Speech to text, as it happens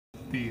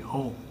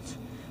Behold,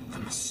 the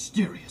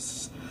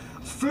mysterious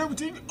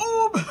floating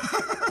orb!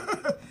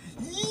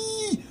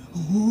 Yee!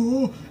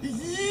 Oh!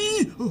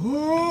 Yee!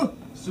 Oh!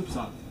 Soup's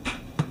on.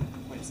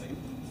 Wait a second.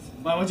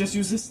 Why don't I just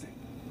use this thing?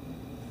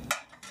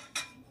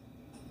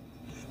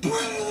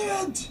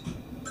 Brilliant!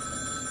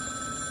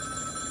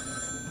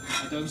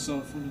 I done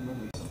so for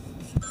memories.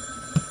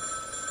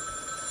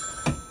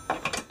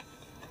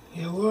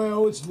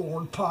 Hello, it's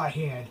Lord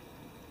Pothead.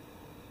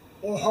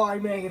 Oh, hi,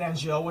 Megan and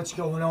Joe, what's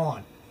going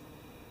on?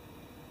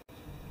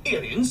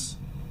 Aliens?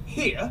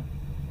 Here?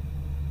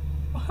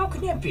 Well, how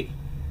can that be?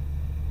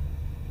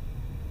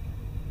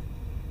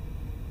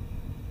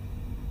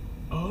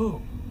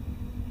 Oh.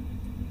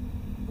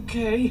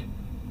 Okay.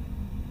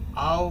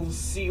 I'll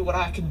see what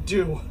I can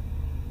do.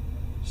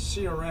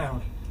 See you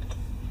around.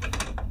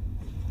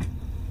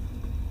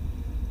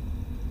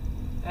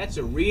 That's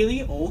a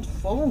really old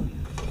phone.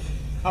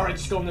 Alright,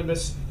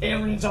 Skullnimbus,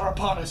 aliens are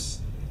upon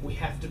us. We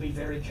have to be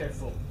very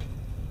careful.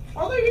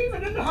 Are they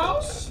even in the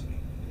house?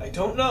 I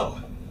don't know.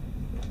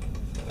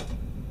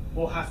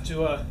 We'll have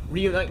to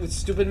reunite with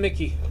stupid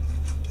Mickey.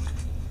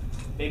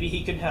 Maybe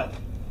he can help.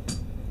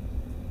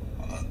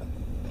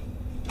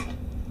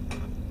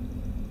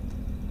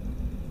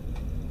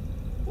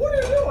 What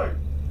are you doing?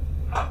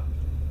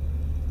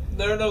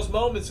 There are those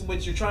moments in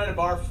which you're trying to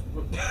barf,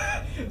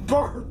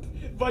 burp,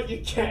 but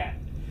you can't.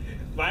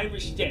 My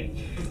mistake.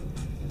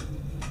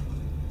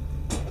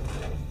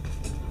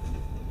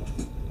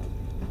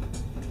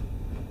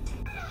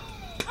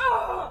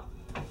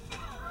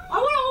 I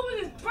want to open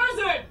this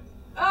present!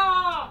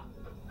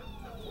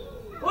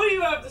 What do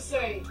you have to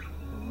say?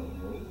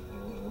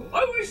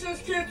 I wish those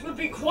kids would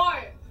be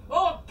quiet.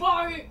 Oh,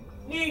 Bobby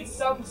needs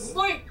some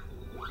sleep.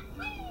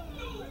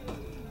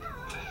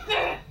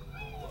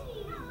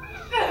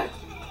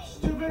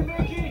 Stupid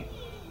Mickey!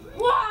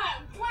 What?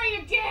 Play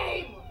a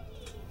game!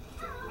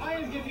 I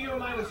am giving you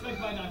my respect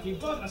by not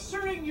keep, but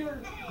asserting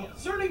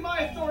my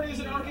authority as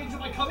an archangel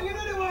by coming in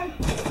anyway!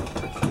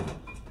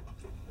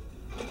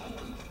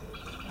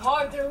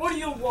 Arthur, what do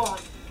you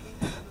want?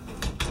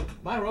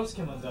 My ropes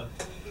came undone.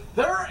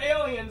 There are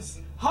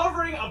aliens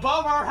hovering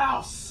above our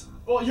house!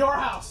 Well, your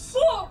house!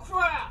 Bull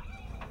crap!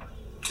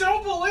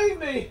 Don't believe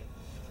me!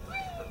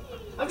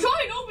 I'm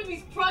trying to open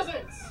these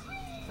presents!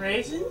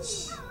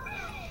 Presents?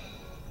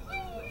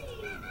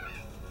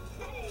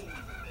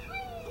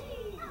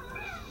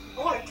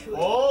 I want to kill you.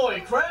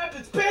 Holy crap,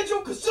 it's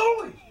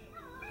Banjo-Kazooie!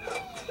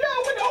 Yeah,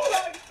 we know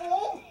that,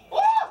 fool!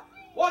 Ah!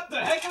 What the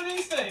heck are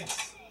these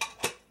things?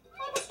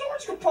 I'm a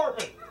storage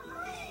compartment!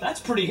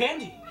 That's pretty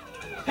handy.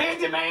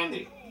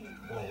 Handy-mandy!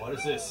 Whoa, what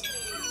is this?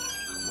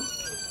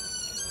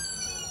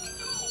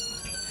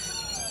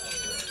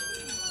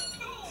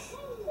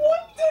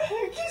 What the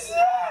heck is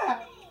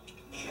that?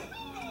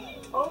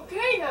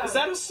 Okay now. Is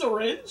that a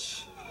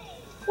syringe?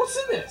 What's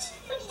in it?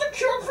 It's the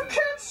cure for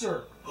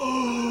cancer!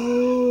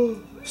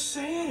 Oh,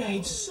 say it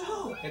ain't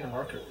so. And a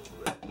marker.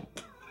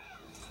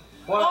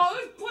 What? Oh,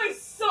 this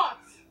place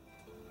sucks!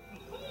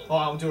 Oh,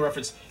 I'll do a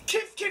reference.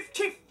 Kiff, kiff,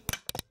 kiff!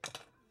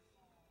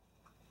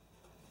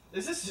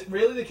 Is this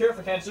really the cure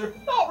for cancer?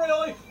 Not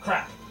really!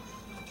 Crap.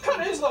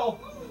 Kinda is though.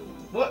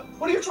 What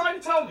are you trying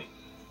to tell me?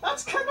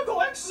 That's chemical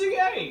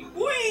XZA!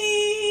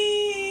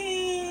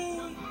 Whee!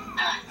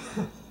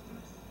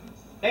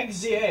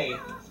 XZA?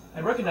 I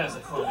recognize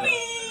that phone.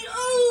 Whee!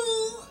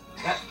 Oh!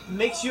 That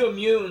makes you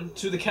immune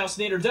to the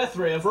calcinator death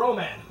ray of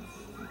Roman.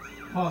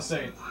 Hold on a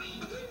second.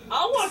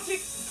 I want to...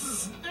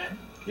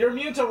 You're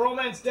immune to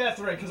Roman's death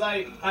ray, because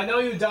I know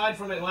you died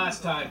from it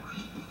last time.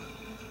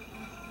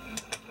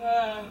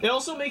 It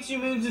also makes you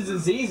immune to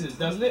diseases,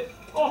 doesn't it?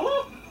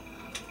 Uh-huh.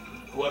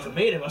 Whoever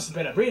made it must have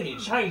been a brilliant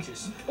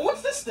scientist. But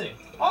what's this thing?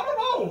 I don't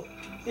know.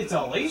 It's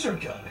a laser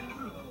gun.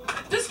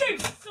 This game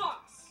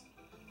sucks!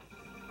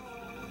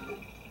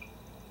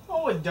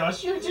 Oh, it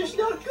does. You're just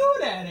not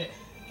good at it.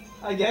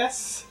 I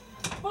guess.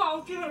 Well,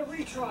 I'll give it a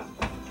retry.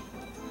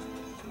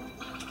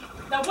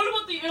 Now, what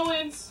about the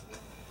aliens?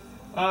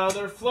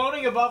 They're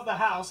floating above the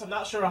house. I'm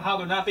not sure how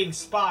they're not being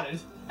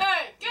spotted.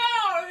 Hey, get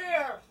out of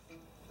here!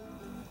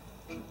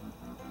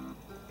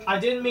 I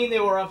didn't mean they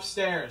were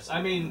upstairs.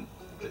 I mean,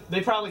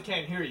 they probably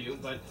can't hear you,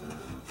 but...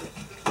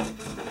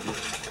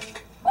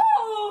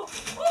 Oh,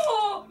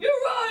 you're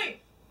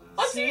right!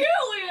 I see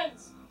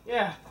aliens!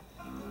 Yeah.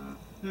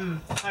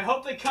 I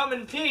hope they come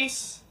in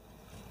peace.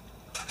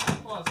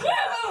 Hold on,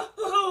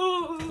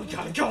 we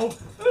gotta go!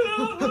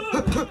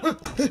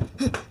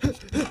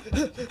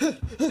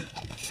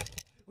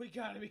 We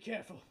gotta be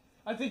careful.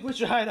 I think we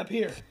should hide up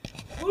here.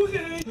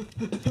 Okay.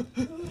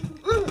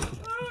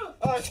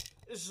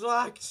 It's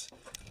locked.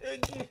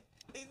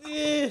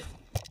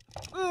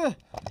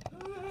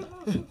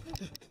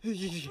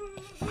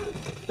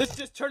 Let's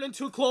just turn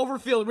into a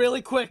Cloverfield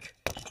really quick.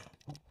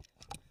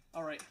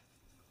 Alright.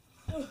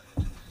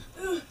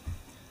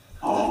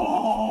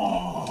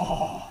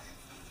 Oh!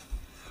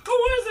 Who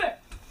is it?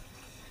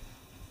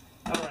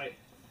 Alright.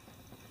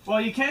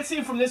 Well, you can't see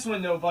them from this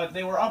window, but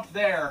they were up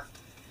there.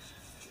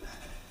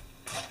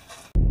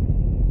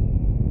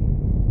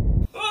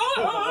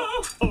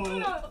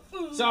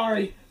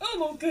 Sorry.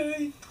 I'm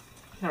okay.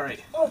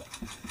 Alright. Oh.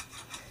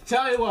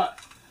 Tell you what,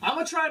 I'm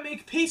gonna try and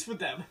make peace with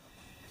them.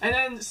 And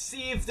then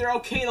see if they're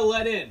okay to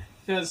let in.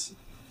 Because,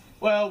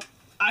 well,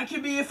 I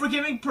can be a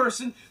forgiving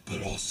person,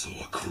 but also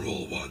a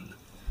cruel one.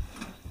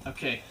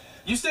 Okay.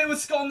 You stay with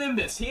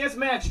Skullnimbus. He has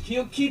magic.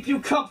 He'll keep you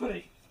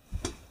company.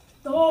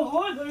 Oh,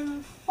 hi there.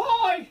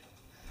 Hi!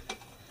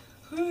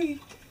 Hey.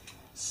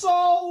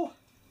 So,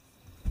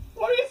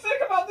 what do you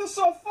think about this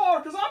so far?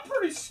 Because I'm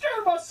pretty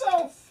scared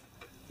myself.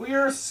 Well,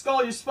 you're a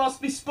skull. You're supposed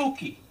to be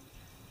spooky.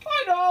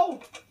 I know.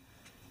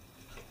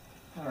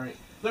 Alright.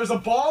 There's a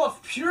ball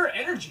of pure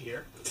energy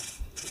here.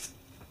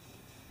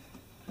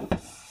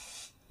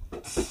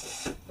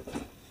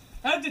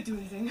 I didn't do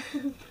anything.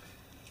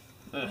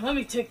 Let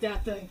me take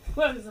that thing.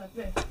 What is that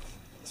thing?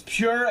 It's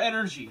pure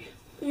energy.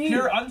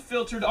 Pure,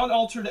 unfiltered,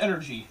 unaltered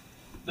energy.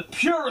 The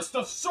purest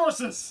of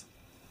sources.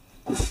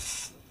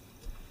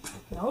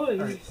 No, it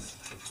Alright. is.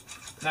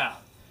 Now,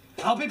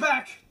 I'll be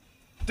back.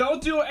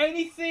 Don't do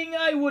anything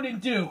I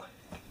wouldn't do.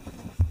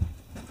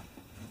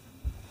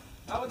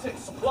 I would take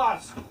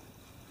supplies.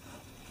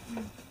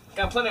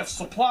 Got plenty of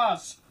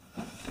supplies.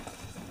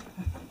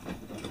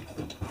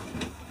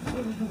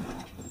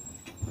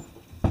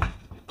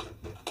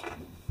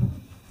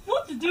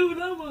 What to do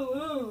when I'm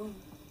alone?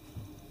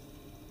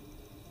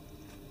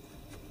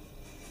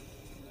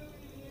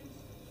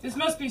 This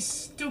must be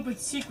stupid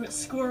secret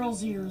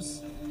squirrel's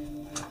ears.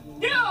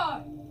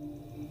 Yeah!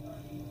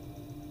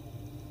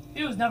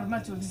 It was never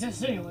meant to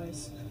exist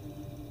anyways.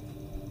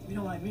 You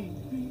know what I mean?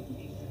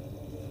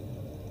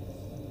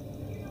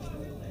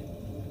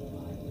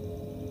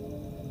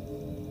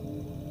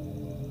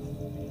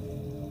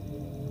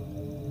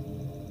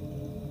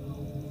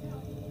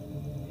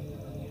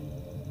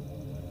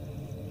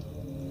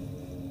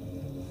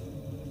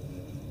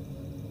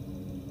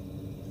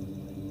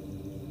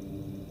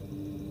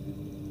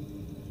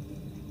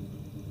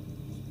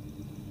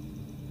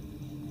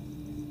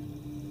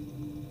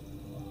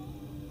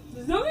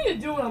 There's nothing to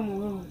do when I'm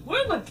alone.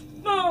 Where's my...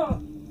 No!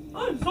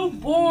 I'm so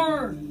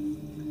bored!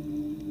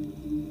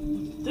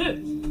 What's this?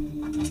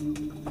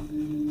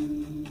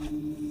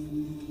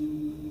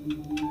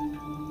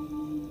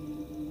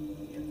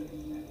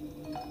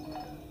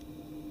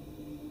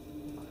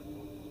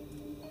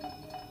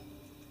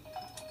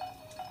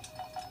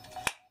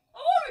 I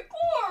want to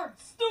record!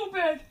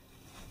 Stupid!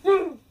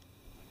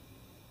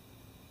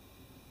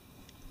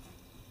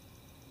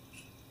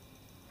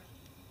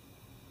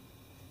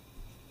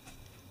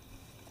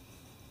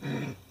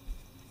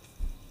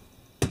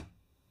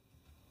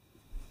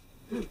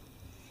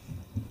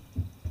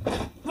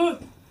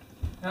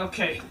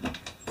 Okay.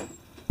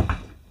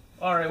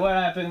 Alright, what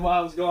happened while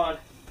I was gone?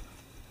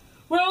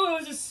 Well, there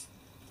was this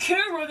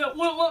camera that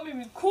wouldn't let me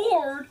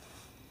record.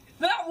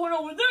 That one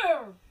over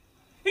there.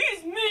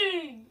 He's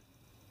mean.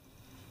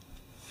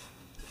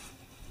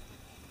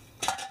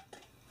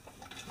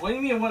 What do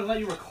you mean it wouldn't let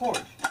you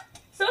record?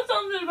 Said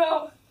something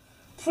about,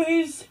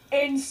 please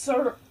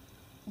insert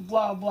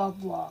blah blah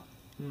blah.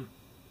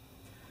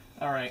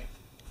 Alright.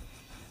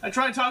 I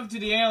tried talking to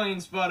the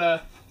aliens,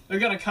 but they're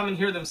gonna come and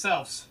hear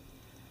themselves.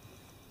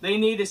 They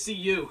need to see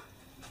you.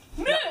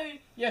 Me?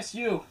 Yes,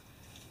 you.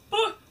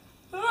 But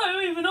I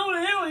don't even know what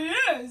an alien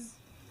is.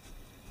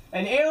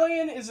 An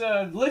alien is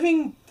a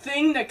living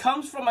thing that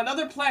comes from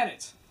another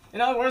planet.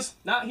 In other words,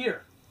 not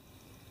here.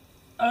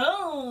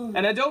 Oh.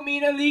 And I don't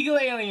mean illegal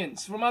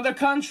aliens from other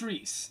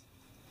countries.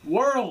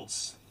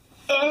 Worlds.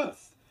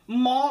 Earth.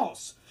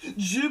 Mars.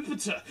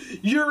 Jupiter.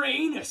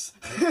 Uranus.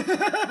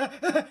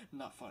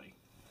 Not funny.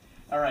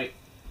 Alright.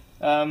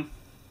 That'll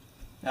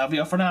be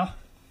all for now.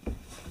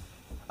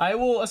 I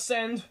will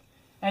ascend,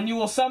 and you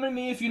will summon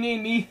me if you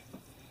need me,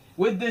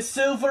 with this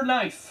silver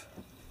knife.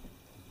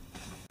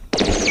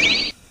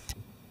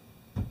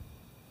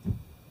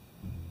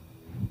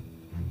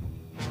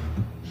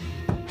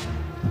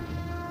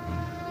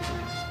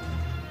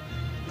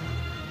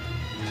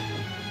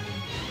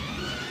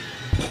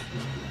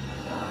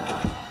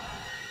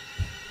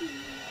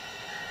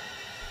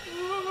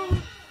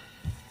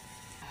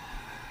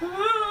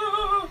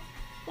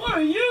 What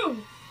are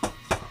you?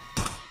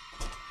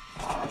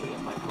 I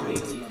am a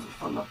Gralien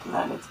from the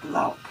planet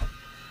Glauk,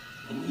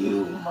 and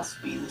you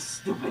must be the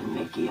stupid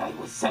Mickey I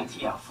was sent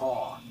here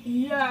for.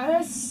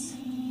 Yes.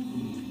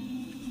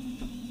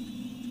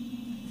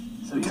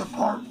 So you're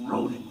part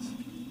rodent.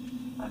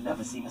 I've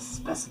never seen a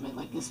specimen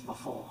like this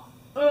before.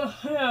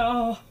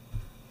 Hell.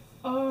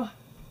 Do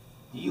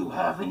you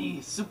have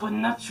any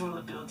supernatural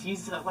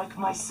abilities like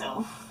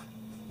myself?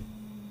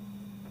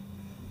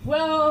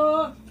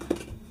 Well.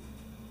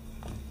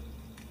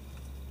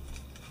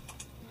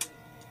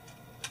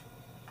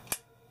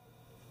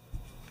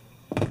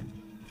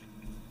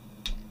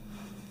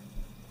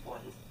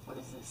 What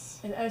is this?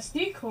 An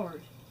SD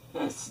card.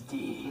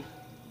 SD.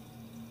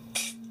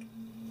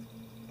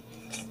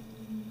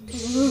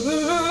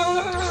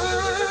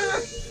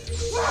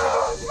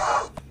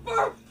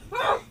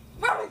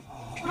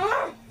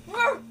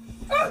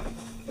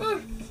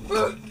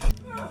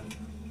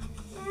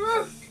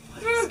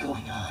 What is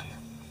going on?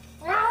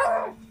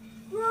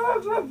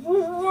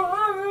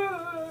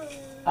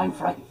 I'm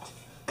frightened.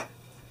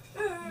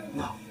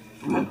 No,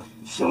 remember,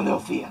 show no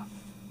fear.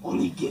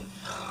 Only give.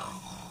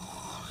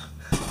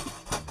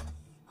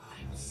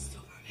 I'm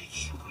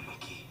Super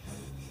Mickey.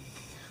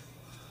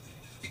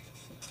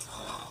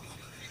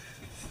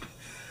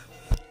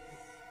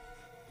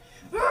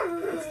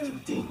 It's too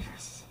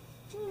dangerous.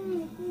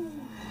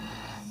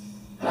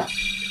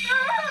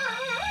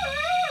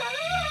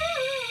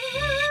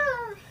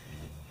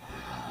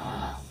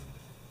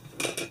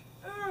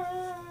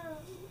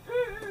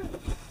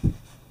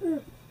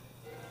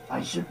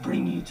 I should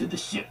bring you to the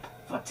ship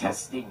for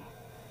testing.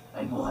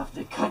 I will have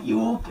to cut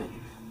you open.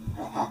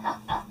 But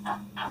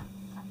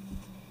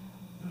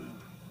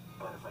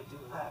if I do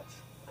that,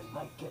 I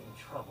might get in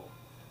trouble.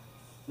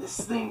 This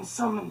thing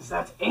summons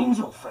that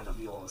angel friend of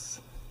yours.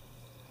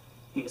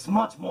 He is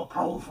much more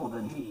powerful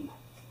than me.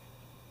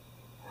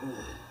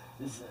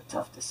 This is a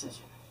tough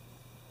decision.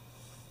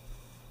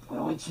 What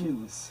do I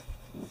choose?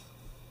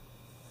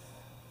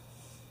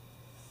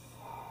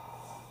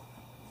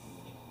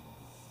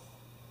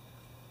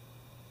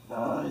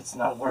 No, it's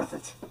not worth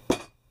it.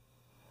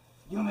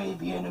 You may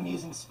be an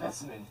amusing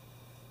specimen,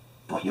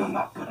 but you're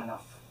not good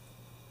enough.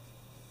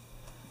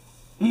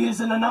 He is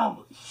an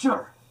anomaly,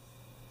 sure.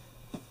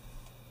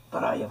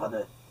 But I have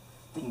other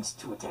things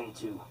to attend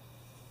to.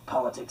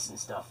 Politics and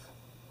stuff.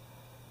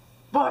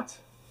 But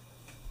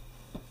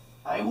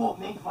I won't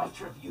make my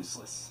trip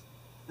useless.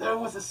 There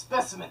was a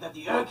specimen that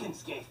the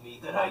Urkins gave me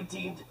that I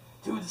deemed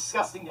too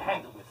disgusting to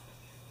handle with.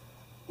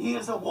 He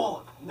is a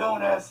wallop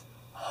known as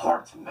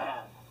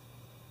Heartman.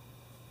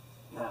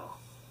 Now,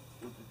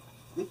 with the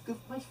flick of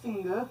my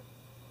finger,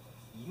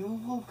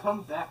 you will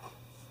come back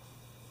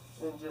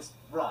and just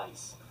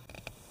rise.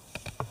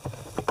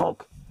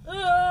 Poke.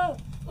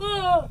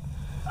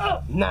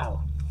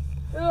 Now,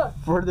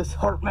 for this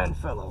Heartman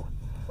fellow.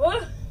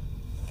 What?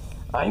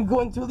 I'm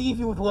going to leave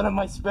you with one of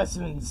my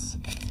specimens.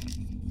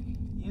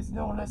 He is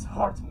known as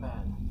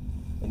Heartman,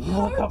 and he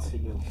will accompany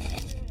you.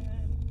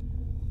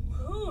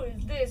 Who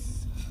is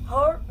this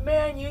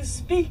Heartman you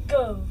speak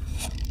of?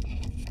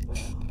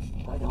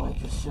 Why don't I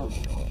just show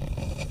you?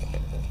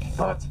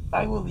 But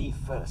I will leave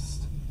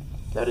first.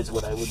 That is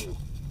what I will do.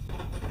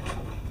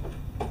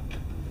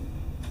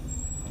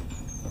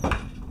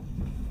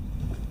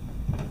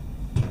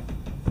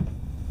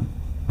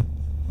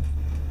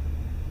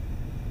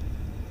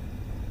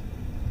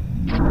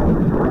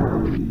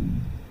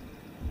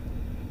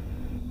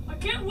 I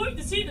can't wait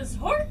to see this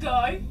heart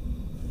guy.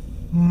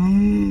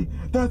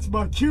 That's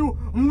my cue.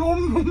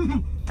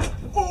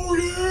 Oh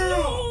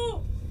yeah!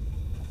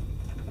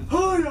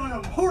 Hi, I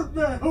am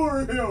Heartman. How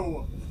are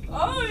you?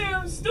 I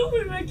am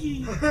Stupid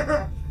Mickey.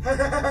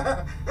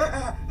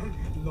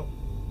 No.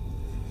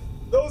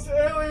 Those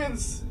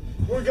aliens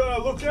were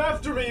gonna look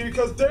after me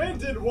because they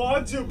didn't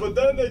want to, but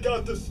then they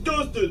got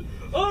disgusted.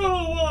 I don't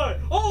know why.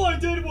 All I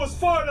did was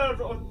fart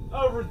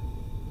our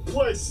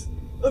place.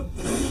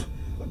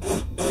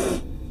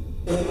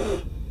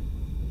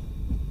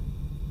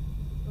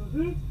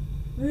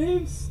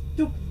 Name's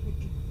Stupid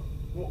Mickey.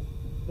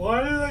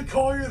 Why do they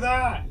call you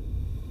that?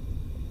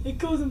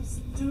 Because I'm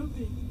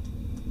stupid.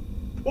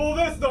 Well,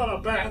 that's not a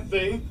bad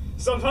thing.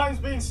 Sometimes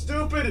being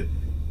stupid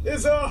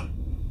is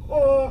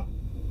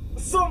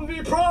something to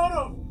be proud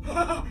of.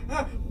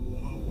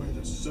 Whoa, wait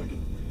a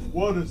second.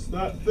 What is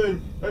that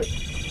thing?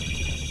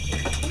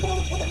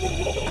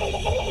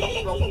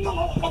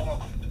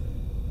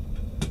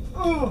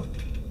 Oh.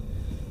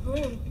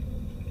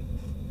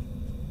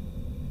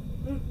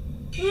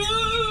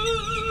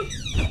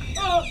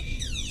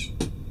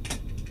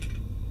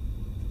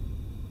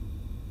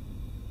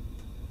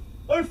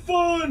 I've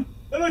fallen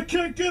and I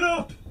can't get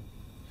up.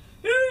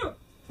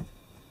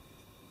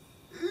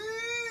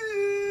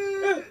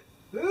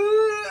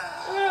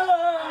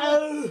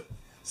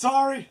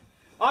 Sorry,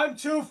 I'm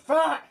too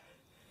fat.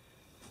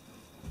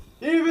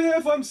 Even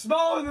if I'm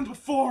smaller than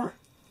before,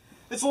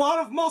 it's a lot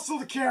of muscle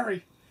to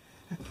carry.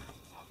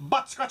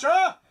 Butt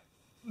scratcher!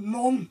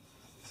 Nom,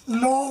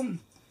 nom,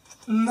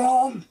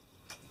 nom.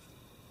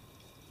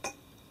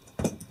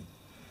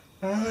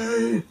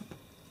 Hey,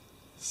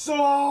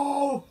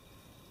 so,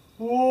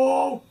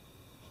 whoa,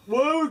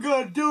 what are we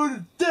gonna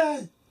do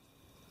today?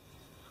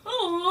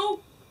 Oh,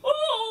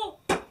 oh!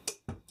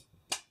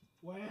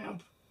 Wham,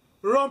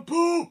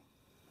 rumpoo,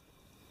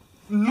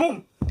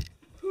 nom.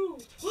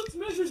 Let's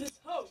measure this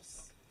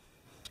house.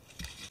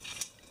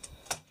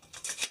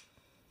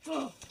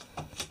 Oh.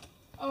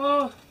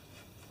 Oh.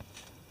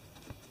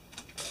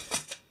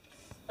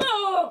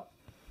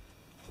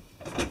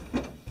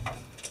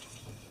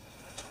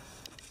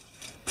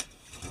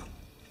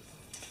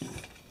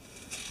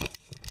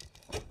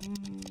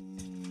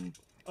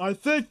 I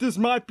think this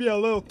might be a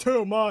little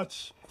too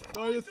much.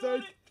 Don't you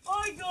think?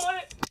 I got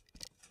it!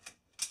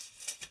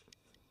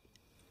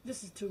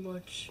 This is too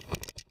much.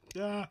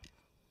 Yeah.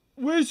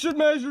 We should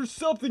measure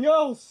something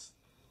else.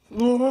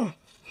 Ugh.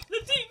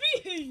 The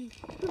TV!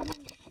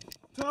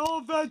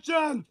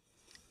 Television!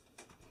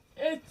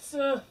 It's,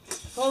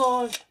 hold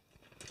on.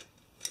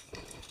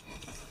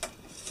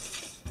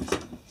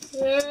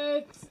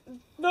 It's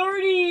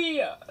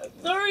 30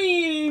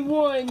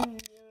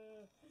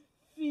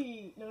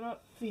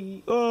 not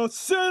feet.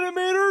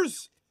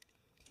 Centimeters?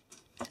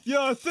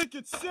 Yeah, I think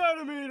it's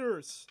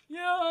centimeters.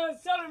 Yeah,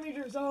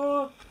 centimeters,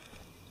 Well,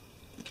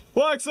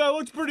 actually, that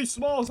looks pretty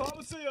small, so I'm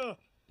gonna say,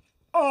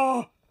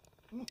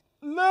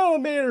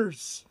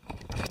 millimeters.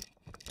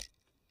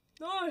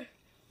 9.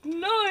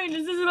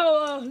 Is this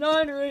about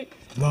 9 or 8?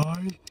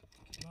 9.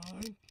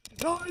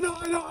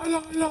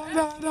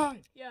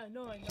 Yeah,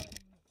 9.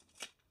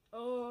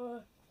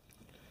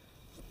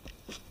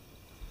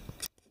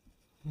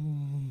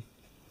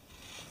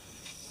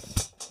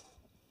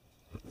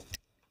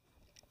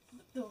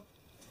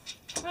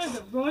 That's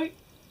it, right?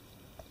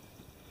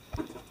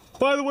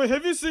 By the way,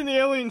 have you seen the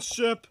alien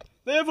ship?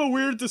 They have a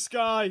weird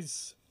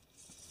disguise.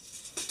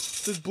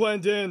 Just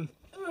blend in.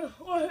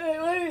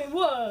 Wait,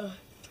 what?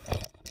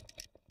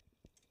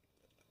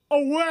 A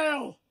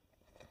whale!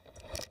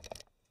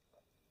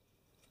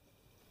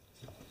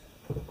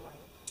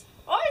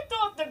 I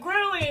thought the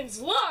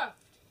Graliens left!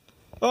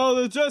 Oh,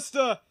 they're just,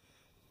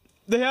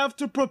 they have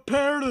to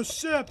prepare the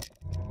ship.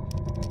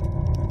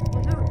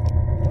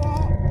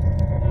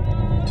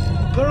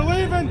 They're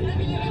leaving!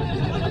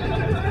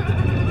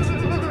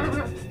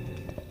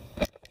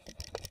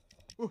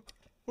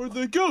 Where'd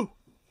they go?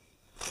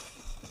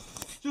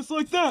 Just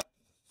like that.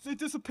 They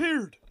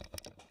disappeared.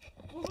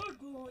 Well,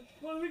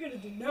 what are we gonna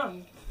do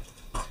now?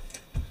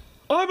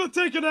 I'm gonna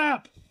take a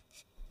nap.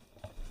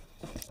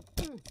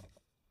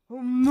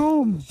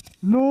 No.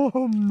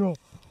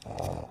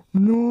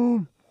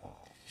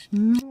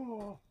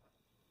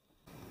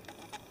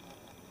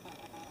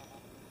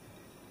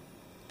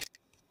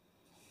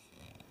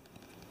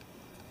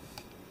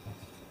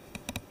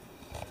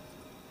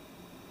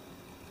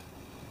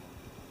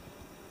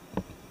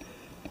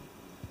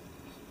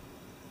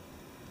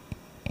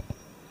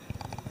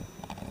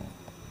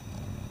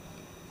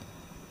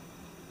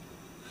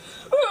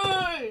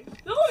 Hey!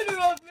 Don't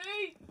interrupt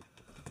me!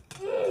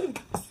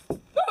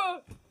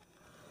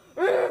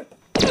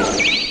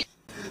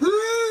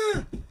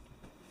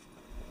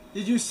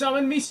 Did you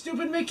summon me,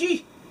 stupid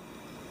Mickey?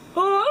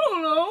 Oh, I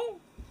don't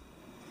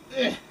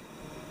know.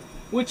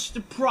 What's the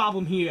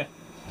problem here?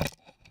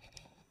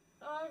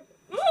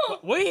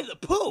 Winnie the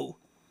Pooh?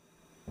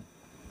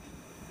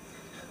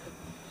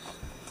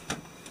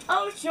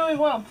 I'll show you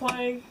what I'm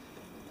playing.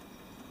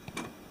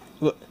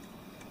 Look,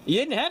 you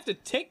didn't have to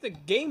take the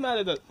game out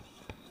of the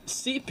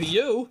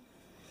CPU.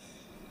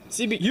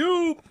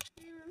 CPU!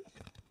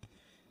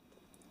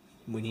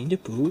 Winnie the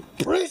Pooh?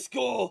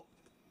 Preschool!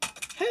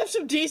 Have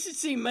some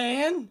decency,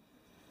 man!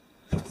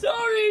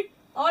 Sorry,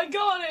 I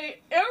got an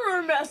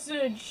error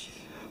message.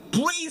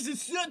 Please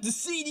insert the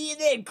CD and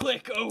then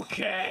click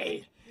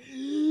OK.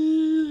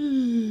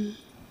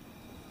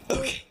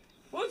 Okay.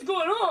 What's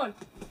going on?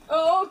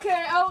 Oh,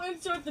 okay, I'll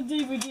insert the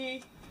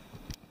DVD.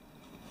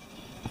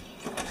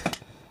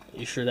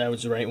 You sure that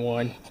was the right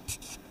one?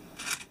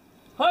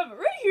 I have it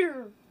right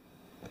here.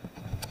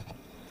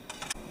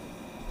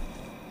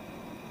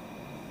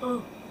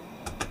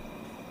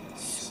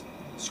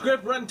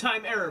 Script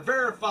runtime error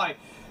verified.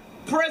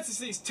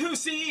 Parentheses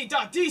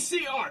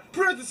 2ce.dcr.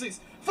 Parentheses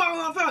file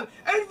not found.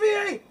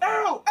 NVA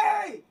arrow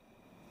A.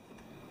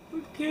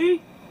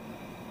 Okay.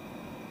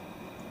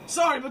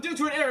 Sorry, but due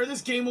to an error,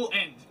 this game will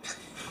end.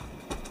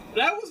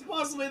 That was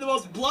possibly the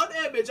most blunt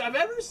image I've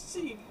ever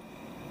seen.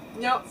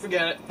 No,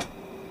 forget it.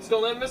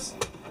 Skullnimbus?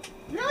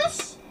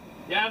 Yes?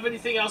 You have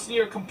anything else in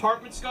your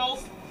compartment, Skull?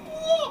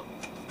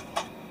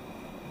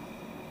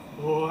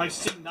 Oh, I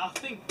see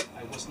nothing.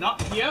 I was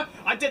not here.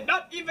 I did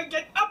not even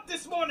get up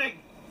this morning.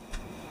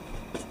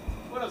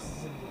 What else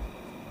is in here?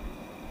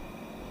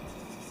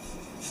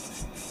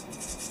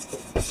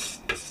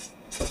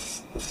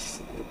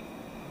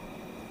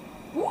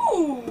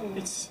 Ooh.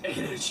 It's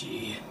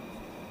energy.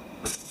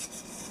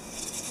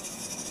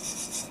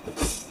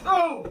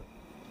 Oh!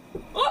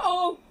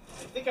 Uh-oh.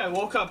 I think I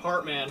woke up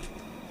Heartman.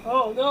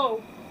 Oh,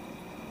 no.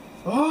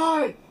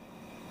 Hi!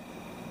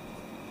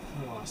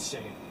 Hold on a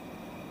second.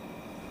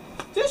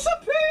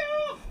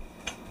 Disappear!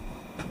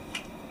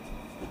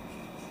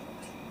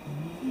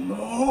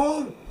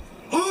 Mom!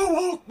 Who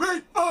woke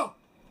me up?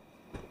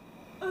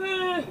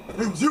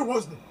 It was you,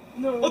 wasn't it?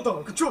 No. I thought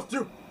I could trust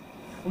you.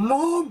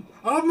 Mom!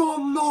 I'm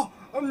not.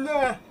 I'm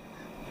there.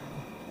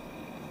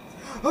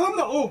 I'm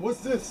not. Oh,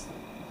 what's this?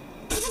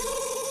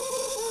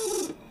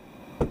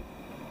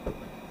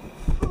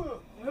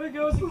 There it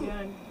goes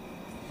again.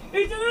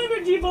 It's an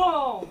energy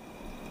ball!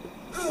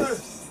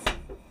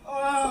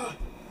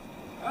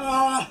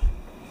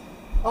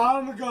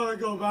 I'm gonna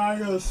go back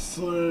to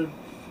sleep.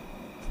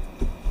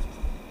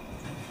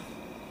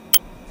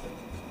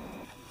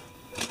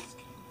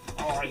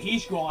 Alright,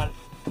 he's gone.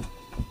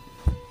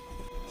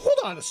 Hold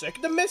on a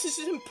second, the message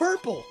is in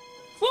purple.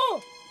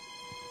 Oh!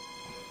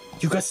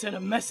 You got sent a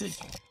message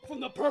from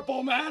the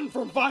Purple Man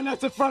from Five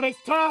Nights at Freddy's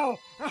 2. Oh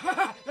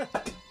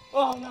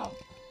no.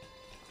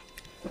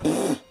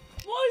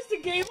 Why is the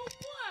game on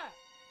black?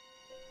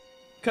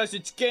 Cause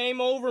it's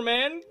game over,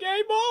 man.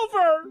 Game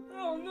over.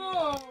 Oh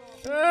no.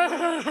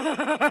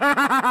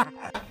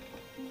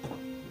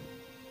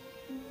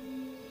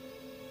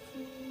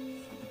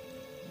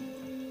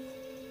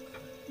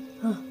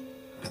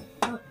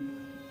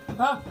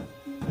 Huh?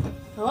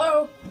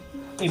 Hello?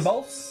 Hey,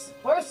 boss.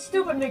 Where's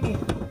Stupid Mickey?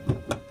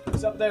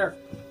 What's up there?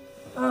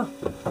 Oh.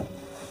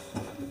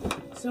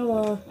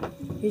 So,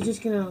 you're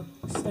just gonna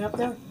stop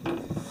there?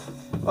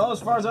 Well,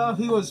 as far as I know,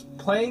 he was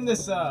playing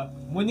this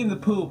Winnie the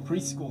Pooh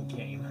preschool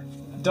game.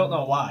 I don't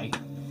know why.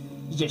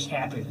 It just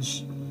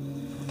happens.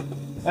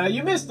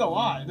 You missed a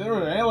lot. There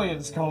were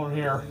aliens coming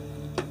here.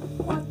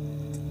 What?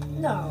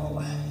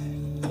 No.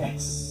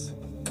 Yes.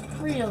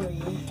 Really?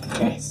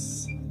 Yes.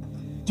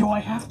 Do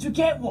I have to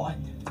get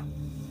one?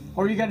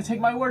 Or are you gonna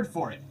take my word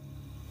for it?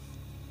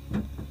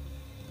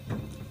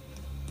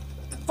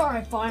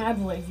 Fine, fine, I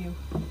believe you.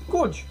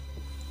 Good.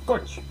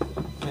 Good.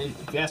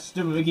 If you ask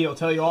Stupid Mickey, he'll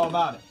tell you all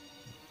about it.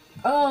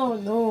 Oh,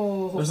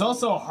 no. There's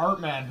also a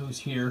Heartman who's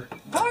here.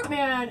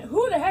 Heartman?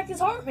 Who the heck is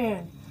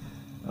Heartman?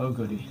 Oh,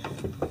 goody.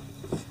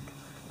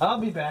 I'll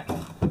be back.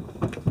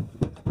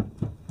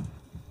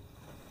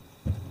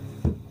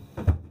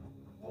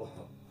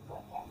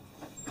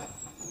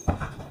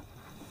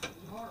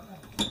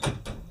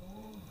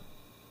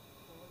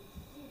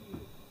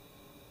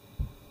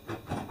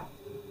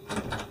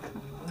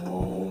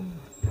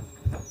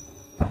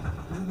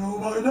 You know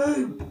my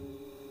name?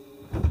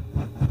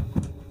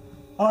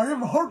 I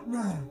am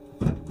Heartman.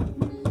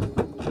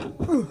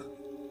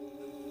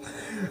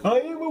 I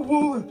am a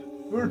wallet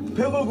or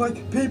pillow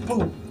like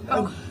people.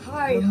 Oh,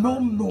 hi,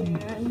 Nom nom.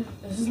 Heartman.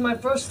 This is my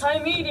first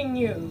time meeting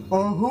you.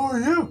 Who are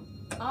you?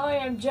 I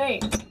am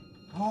Jake.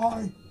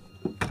 Hi.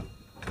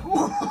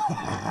 What?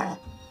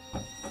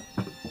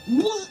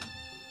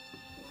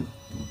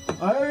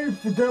 I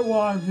forget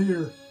why I'm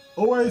here.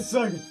 Oh, wait a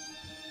second.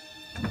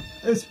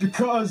 It's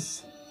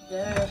because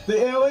the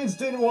aliens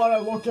didn't want to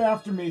look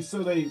after me,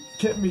 so they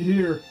kept me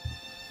here.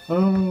 I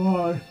don't know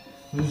why.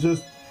 It's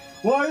just...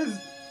 Why is...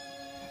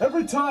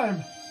 Every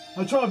time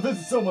I try to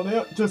visit someone,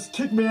 they just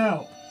kick me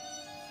out.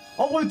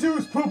 All I do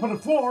is poop on the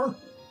floor.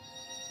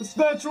 It's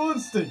natural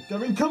instinct. I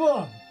mean, come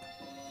on.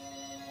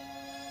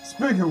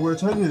 Speaking of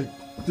which, I need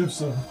to do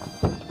some...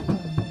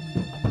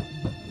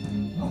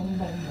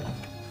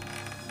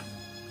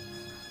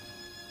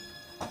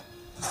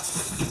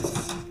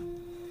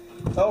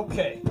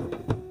 Okay.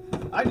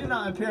 I did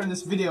not appear in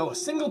this video a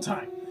single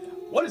time.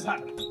 What is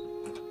happening?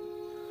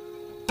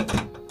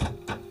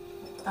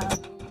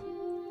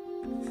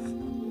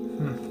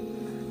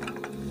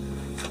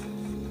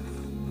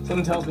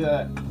 Something tells me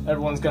that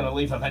everyone's gonna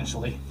leave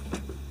eventually.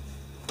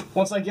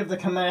 Once I give the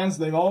commands,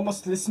 they all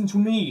must listen to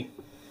me.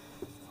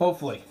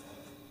 Hopefully.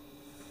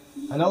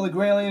 I know the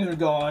Graliens are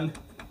gone.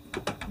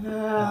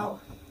 No.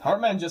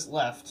 Heartman just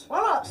left. What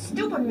about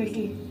Stupid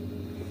Mickey?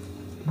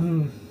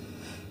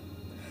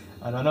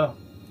 I don't know.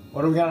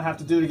 What are we gonna have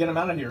to do to get him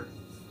out of here?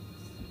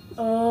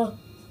 I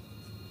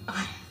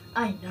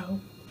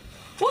know.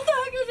 What the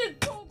heck is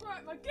it? Oh,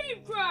 crap, my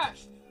game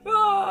crashed!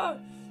 Ah!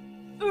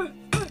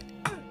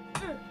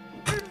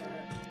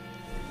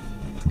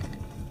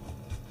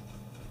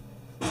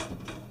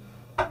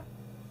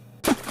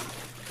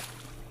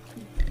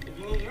 If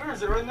you need yours,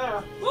 they're in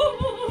there.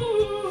 Oh,